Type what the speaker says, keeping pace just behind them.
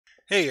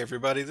Hey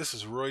everybody, this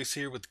is Royce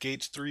here with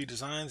Gates 3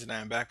 Designs and I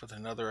am back with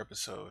another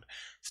episode.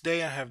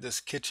 Today I have this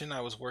kitchen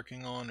I was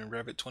working on in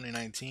Revit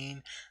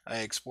 2019. I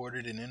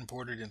exported and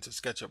imported into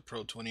SketchUp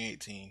Pro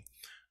 2018.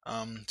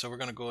 So we're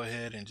going to go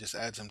ahead and just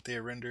add some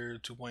Thea Render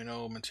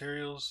 2.0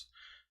 materials.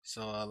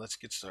 So let's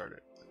get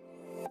started.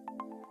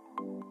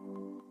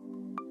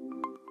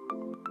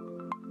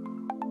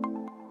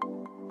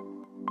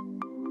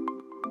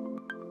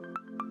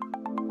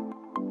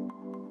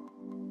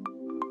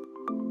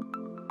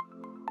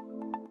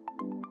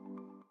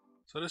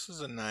 So this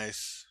is a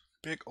nice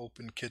big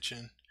open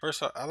kitchen.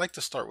 First, I like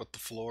to start with the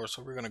floor,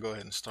 so we're going to go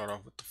ahead and start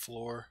off with the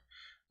floor.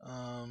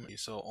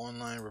 So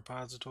online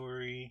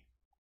repository,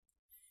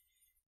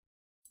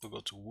 we'll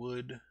go to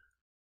wood.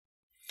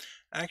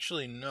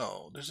 Actually,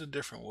 no, there's a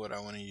different wood I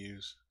want to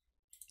use.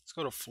 Let's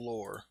go to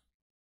floor.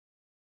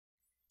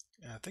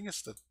 And I think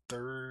it's the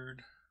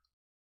third.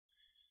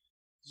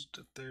 Is it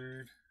the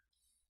third?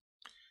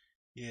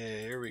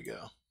 Yeah, here we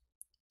go.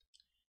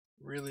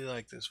 Really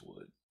like this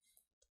wood.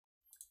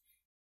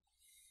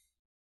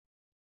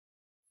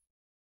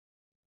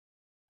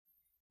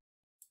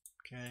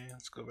 Okay,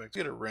 let's go back.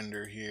 Get a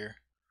render here.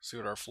 See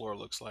what our floor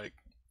looks like.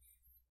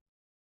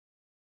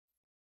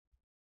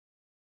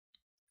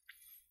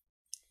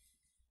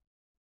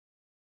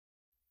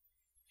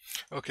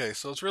 Okay,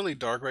 so it's really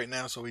dark right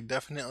now, so we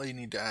definitely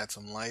need to add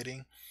some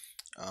lighting.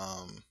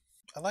 I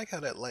like how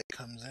that light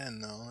comes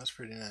in though. That's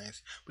pretty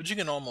nice. But you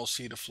can almost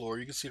see the floor.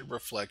 You can see the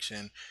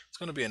reflection. It's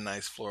going to be a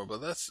nice floor,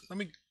 but let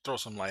me throw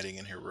some lighting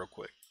in here real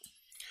quick.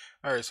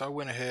 All right, so I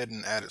went ahead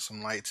and added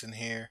some lights in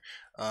here,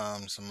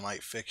 some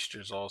light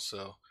fixtures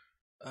also.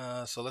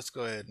 So let's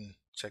go ahead and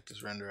check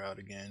this render out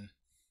again.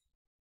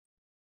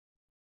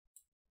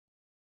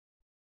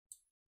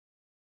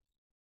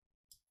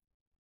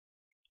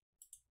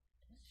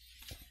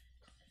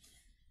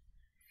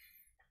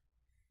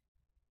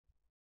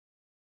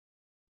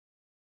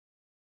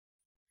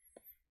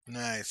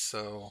 Nice.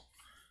 So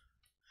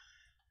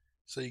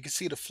you can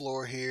see the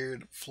floor here.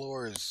 The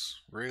floor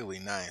is really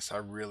nice. I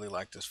really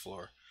like this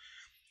floor.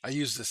 I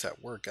used this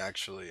at work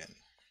actually, and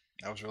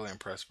I was really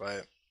impressed by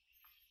it.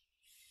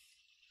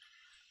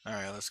 All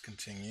right, let's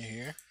continue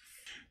here.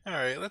 All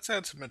right, let's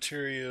add some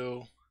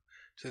material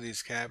to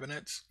these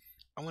cabinets.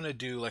 I'm gonna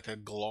do like a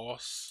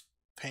gloss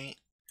paint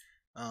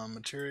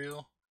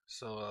material.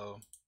 So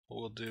what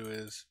we'll do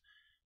is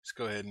let's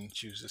go ahead and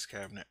choose this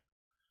cabinet.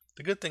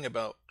 The good thing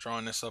about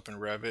drawing this up in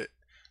Revit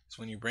is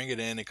when you bring it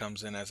in, it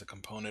comes in as a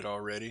component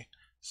already.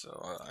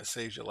 So it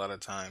saves you a lot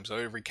of time. So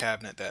every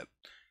cabinet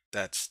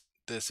that's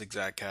this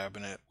exact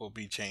cabinet will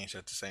be changed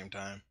at the same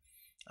time.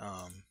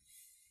 Um,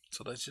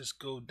 so let's just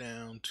go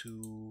down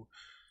to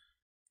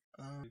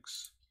like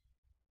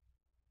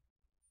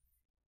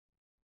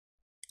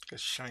a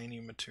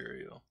shiny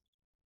material,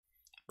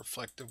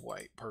 reflective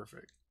white,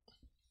 perfect.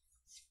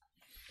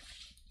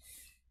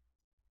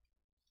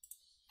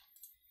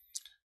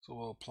 So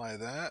we'll apply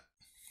that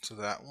to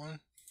that one.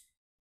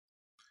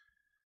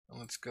 And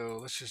let's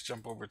just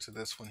jump over to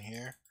this one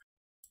here.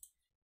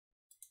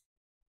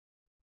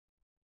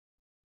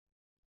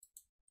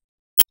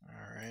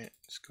 Alright,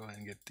 let's go ahead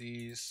and get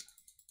these.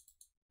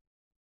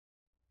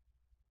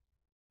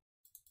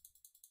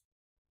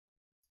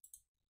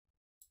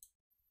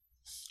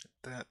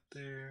 Get that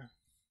there.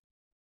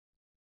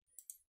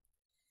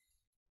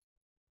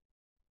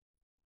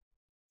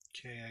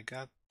 Okay, I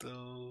got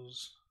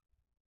those.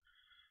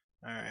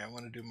 Alright, I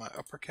want to do my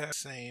upper cap,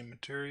 same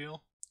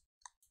material.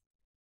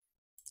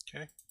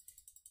 Okay.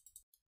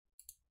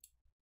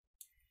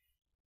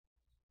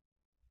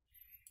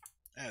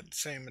 Add the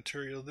same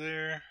material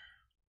there.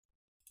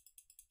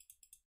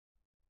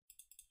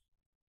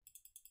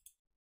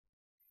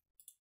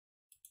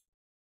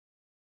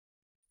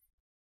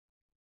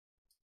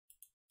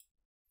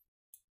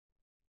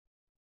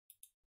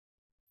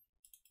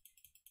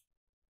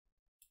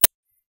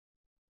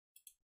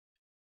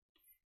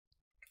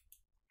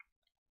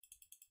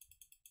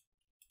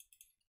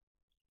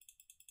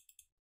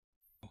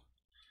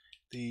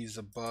 These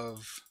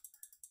above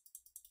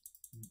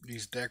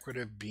these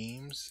decorative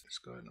beams. Let's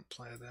go ahead and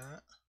apply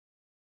that.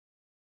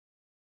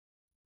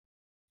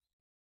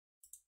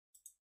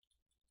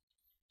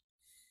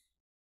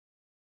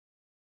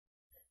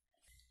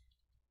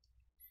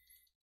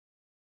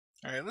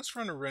 Alright, let's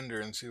run a render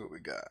and see what we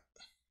got.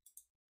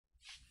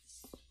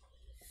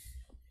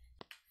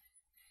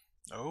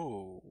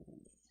 Oh.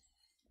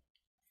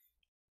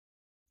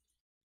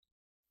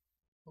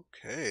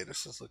 Okay,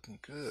 this is looking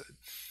good.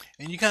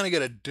 And you kind of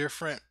get a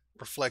different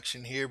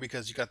reflection here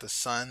because you got the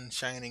sun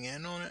shining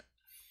in on it.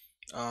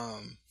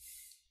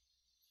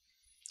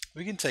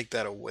 We can take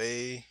that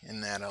away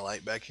and add a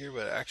light back here,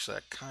 but actually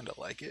I kind of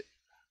like it.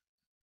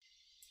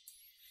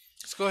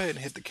 Let's go ahead and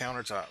hit the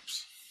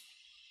countertops.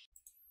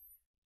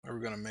 We're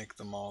going to make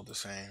them all the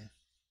same.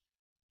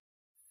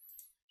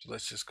 So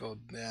let's just go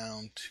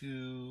down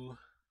to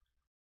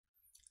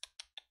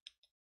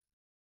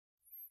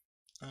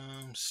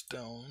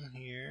stone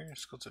here.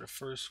 Let's go to the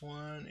first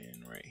one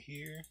and right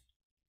here.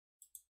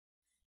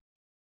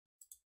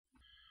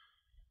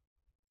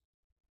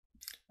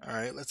 All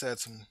right, let's add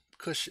some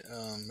cushion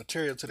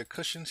material to the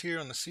cushions here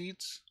on the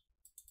seats.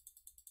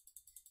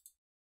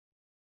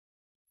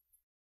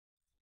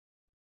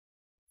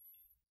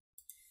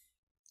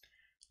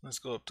 Let's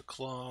go up to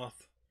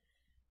cloth.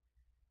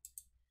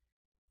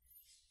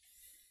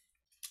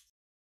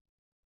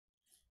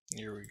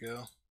 Here we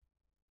go.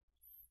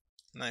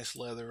 Nice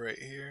leather right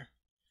here.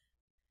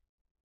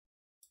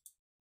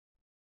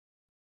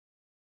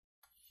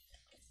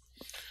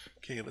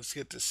 Okay, let's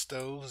get this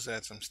stove. Let's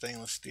add some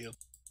stainless steel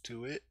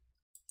to it.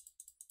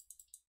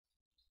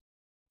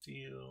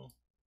 Steel.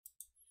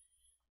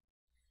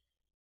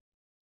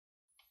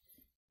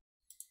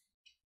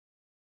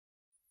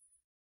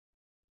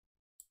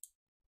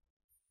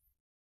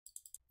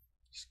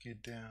 Let's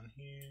get down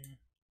here.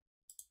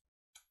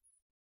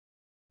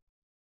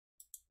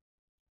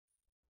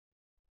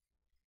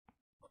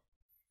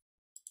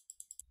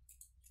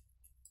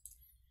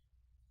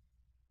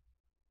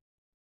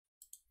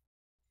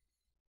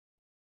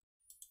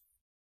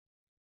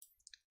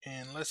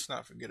 And let's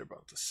not forget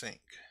about the sink.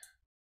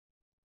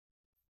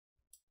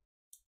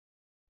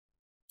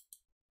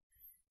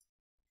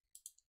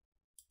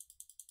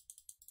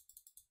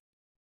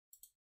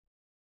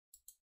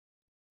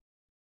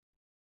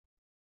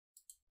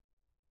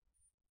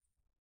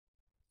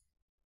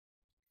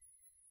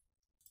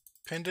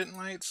 Pendant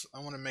lights, I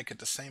want to make it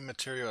the same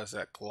material as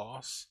that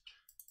gloss.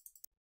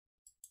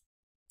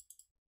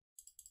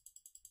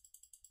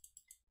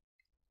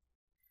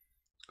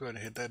 Go ahead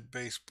and hit that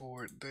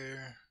baseboard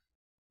there.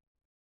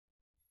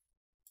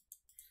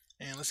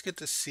 And let's get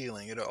the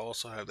ceiling. It'll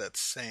also have that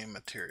same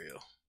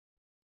material.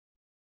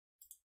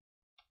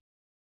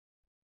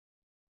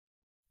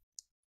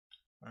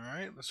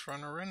 Alright, let's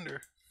run a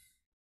render.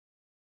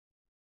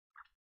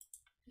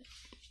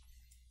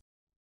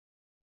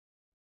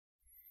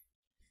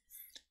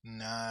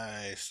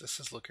 Nice.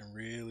 This is looking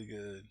really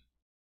good.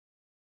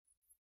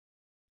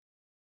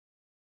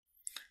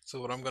 So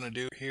what I'm going to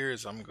do here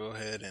is I'm going to go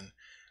ahead and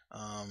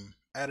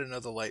add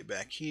another light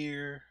back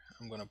here.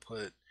 I'm going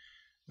to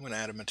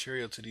add a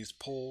material to these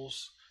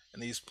poles,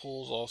 and these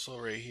poles also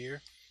right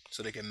here,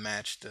 so they can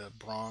match the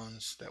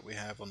bronze that we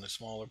have on the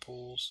smaller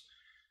poles.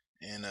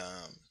 And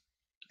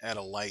add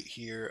a light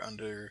here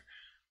under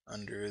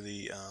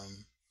the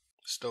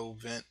stove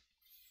vent,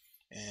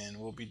 and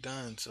we'll be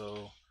done.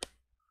 So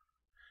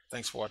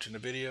thanks for watching the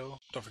video.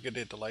 Don't forget to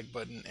hit the like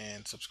button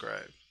and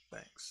subscribe.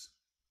 Thanks.